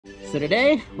So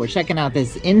today, we're checking out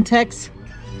this INTEX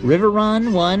River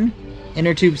Run 1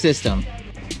 inner tube system.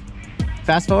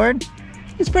 Fast forward,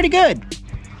 it's pretty good.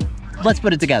 Let's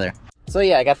put it together. So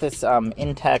yeah, I got this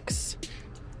INTEX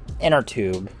inner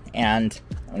tube, and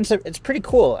it's pretty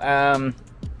cool. Obviously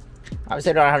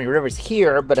I don't have any rivers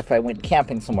here, but if I went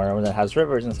camping somewhere that has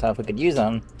rivers and stuff, we could use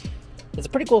them. It's a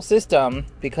pretty cool system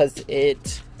because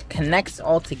it connects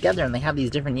all together, and they have these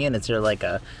different units. They're like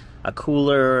a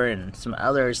cooler and some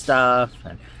other stuff,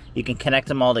 and you can connect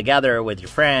them all together with your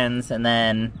friends, and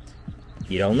then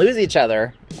you don't lose each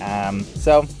other.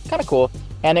 So kind of cool.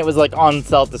 And it was like on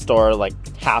sale at the store, like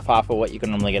half off of what you can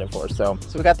normally get it for. So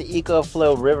we got the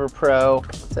EcoFlow River Pro.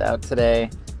 It's out today,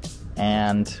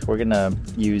 and we're gonna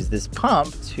use this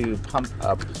pump to pump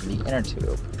up the inner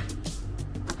tube.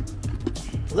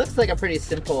 It looks like a pretty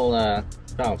simple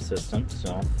valve system.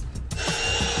 So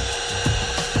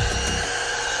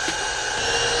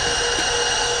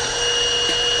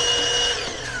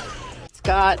it's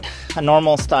got a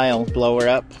normal style blower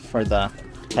up for the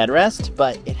headrest,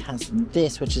 but it has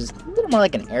this, which is a little more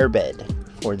like an airbed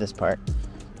for this part.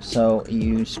 So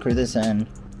you screw this in,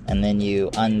 and then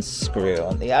you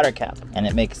unscrew the outer cap, and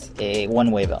it makes a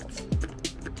one-way valve.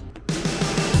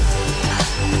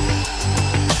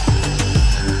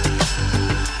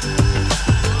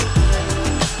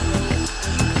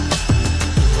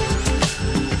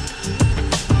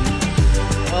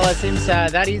 Well, it seems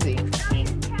that easy.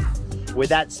 With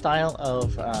that style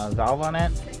of valve on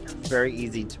it, very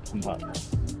easy to pump up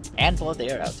and blow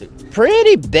the air out too.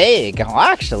 Pretty big,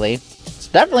 actually. It's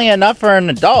definitely enough for an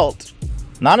adult.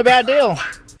 Not a bad deal.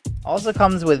 Also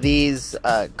comes with these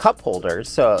cup holders,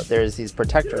 so there's these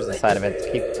protectors inside of it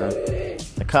to keep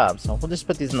the cup. So we'll just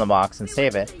put these in the box and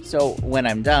save it. So when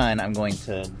I'm done, I'm going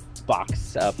to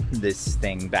box up this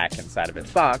thing back inside of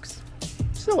its box,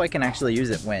 so I can actually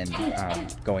use it when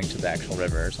going to the actual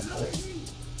river or something.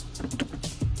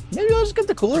 Maybe I'll just get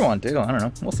the cooler one too. I don't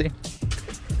know. We'll see.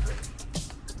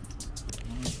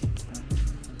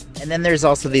 And then there's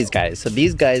also these guys. So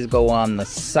these guys go on the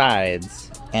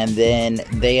sides, and then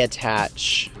they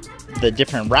attach the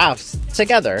different rafts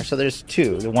together. So there's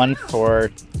two, one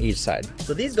for each side.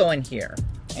 So these go in here,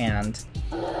 and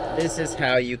this is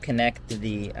how you connect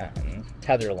the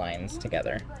tether lines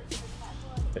together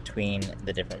between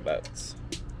the different boats.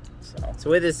 So the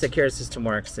way this secure system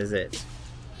works is it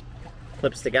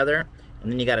clips together,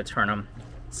 and then you got to turn them.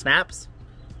 Snaps,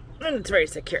 and it's very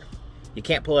secure. You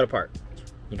can't pull it apart.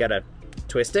 You got to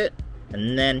twist it,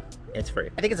 and then it's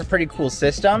free. I think it's a pretty cool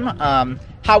system.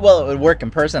 How well it would work in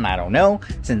person, I don't know,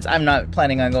 since I'm not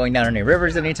planning on going down any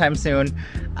rivers anytime soon.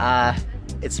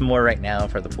 It's more right now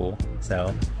for the pool,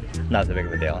 so not that big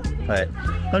of a deal. But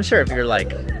I'm sure if you're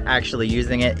like actually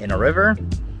using it in a river,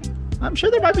 I'm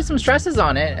sure there might be some stresses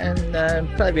on it, and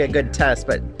probably be a good test.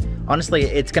 But honestly,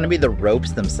 it's going to be the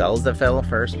ropes themselves that fail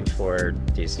first before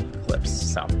these clips.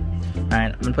 So, all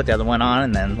right, I'm going to put the other one on,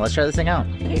 and then let's try this thing out.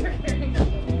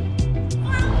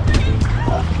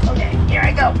 Okay, here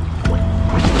I go.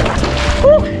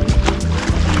 Woo!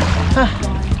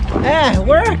 Yeah, it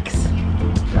works.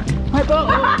 My boat.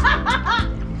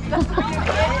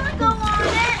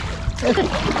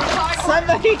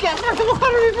 Somebody get in the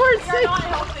water before it's safe.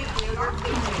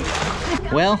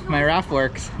 Well, my raft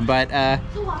works, but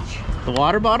the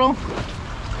water bottle,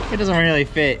 it doesn't really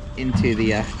fit into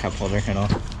the cup holder at all.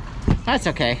 That's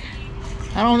okay.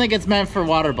 I don't think it's meant for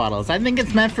water bottles. I think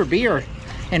it's meant for beer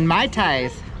and Mai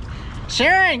Tais.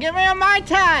 Sharon, give me a Mai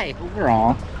Tai!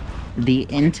 Overall, the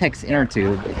INTEX inner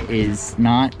tube is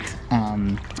not,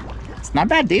 it's not a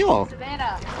bad deal.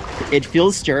 It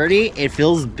feels sturdy, it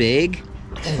feels big.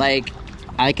 Like,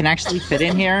 I can actually fit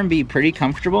in here and be pretty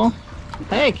comfortable.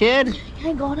 Hey, kid.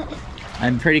 I got it.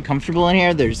 I'm pretty comfortable in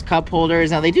here. There's cup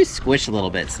holders. Now, they do squish a little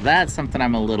bit, so that's something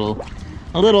I'm a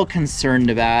little concerned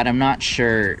about. I'm not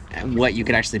sure what you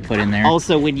could actually put in there.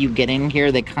 Also, when you get in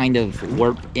here, they kind of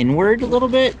warp inward a little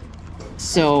bit.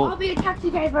 So I'll be a taxi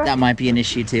driver. That might be an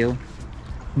issue too.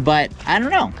 But I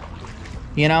don't know.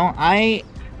 You know,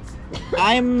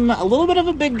 I'm a little bit of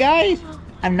a big guy.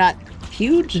 I'm not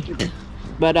huge.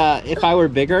 But if I were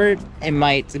bigger, it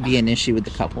might be an issue with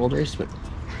the cup holders. But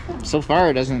so far,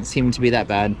 it doesn't seem to be that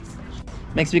bad.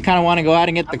 Makes me kind of want to go out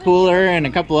and get the cooler and a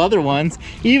couple other ones.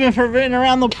 Even for being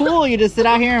around the pool, you just sit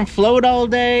out here and float all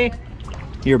day.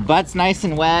 Your butt's nice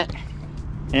and wet.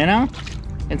 You know?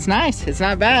 It's nice. It's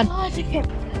not bad.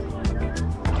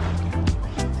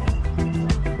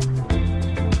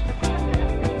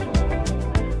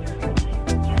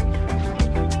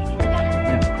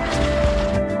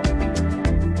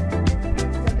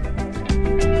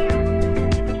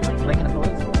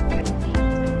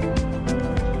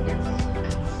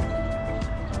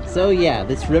 So yeah,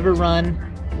 this River Run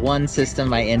 1 system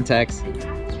by INTEX,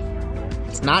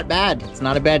 it's not bad. It's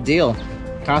not a bad deal.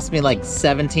 It cost me like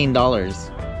 $17,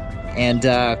 and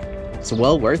it's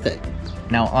well worth it.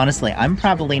 Now, honestly, I'm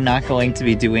probably not going to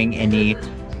be doing any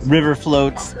river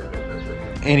floats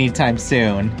anytime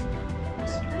soon.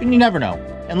 But you never know.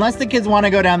 Unless the kids want to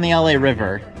go down the LA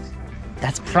River,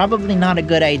 that's probably not a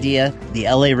good idea. The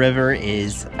LA River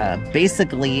is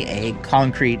basically a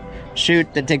concrete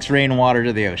chute that takes rainwater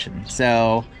to the ocean.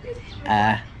 So,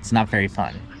 it's not very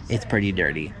fun. It's pretty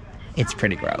dirty. It's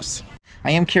pretty gross.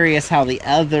 I am curious how the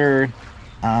other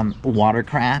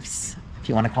watercrafts, if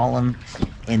you want to call them,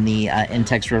 in the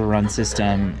INTEX River Run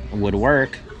system would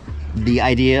work. The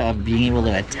idea of being able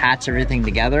to attach everything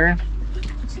together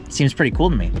seems pretty cool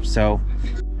to me. So,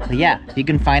 but yeah, if you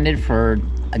can find it for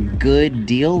a good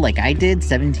deal like I did,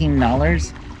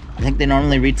 $17. I think they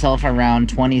normally retail for around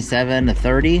 $27 to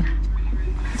 $30.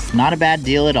 It's not a bad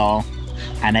deal at all,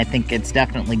 and I think it's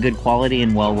definitely good quality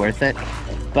and well worth it.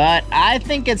 But I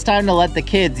think it's time to let the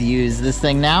kids use this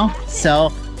thing now.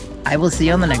 So I will see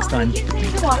you on the next one.